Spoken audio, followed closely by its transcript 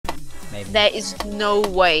maybe. There is no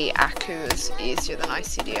way Aku is easier than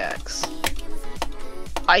ICDX.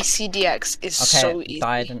 ICDX is so easy.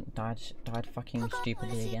 Died fucking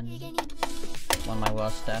stupidly again. One of my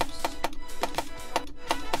worst deaths.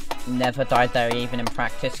 Never died there even in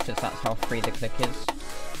practice, because that's how free the click is.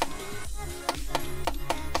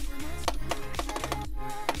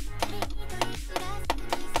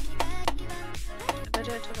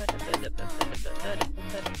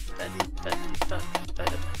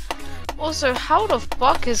 Also, how the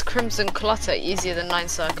fuck is Crimson Clutter easier than 9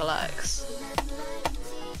 Circle X?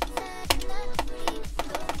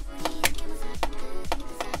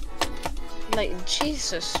 Like,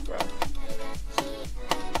 Jesus, bro.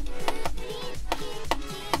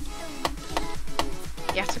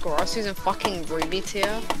 Yatagoro's using fucking Ruby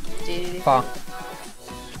tier. Fuck.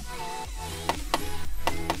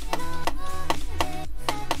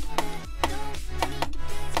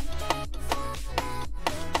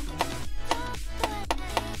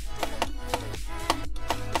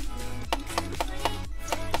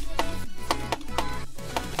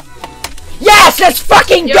 Yes, let's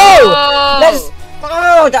fucking go! Let's.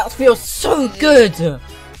 Oh, that feels so good. GG.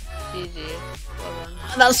 Well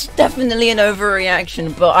done. That's definitely an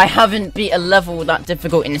overreaction, but I haven't beat a level that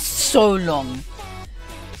difficult in so long.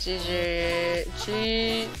 GG.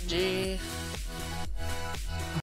 GG.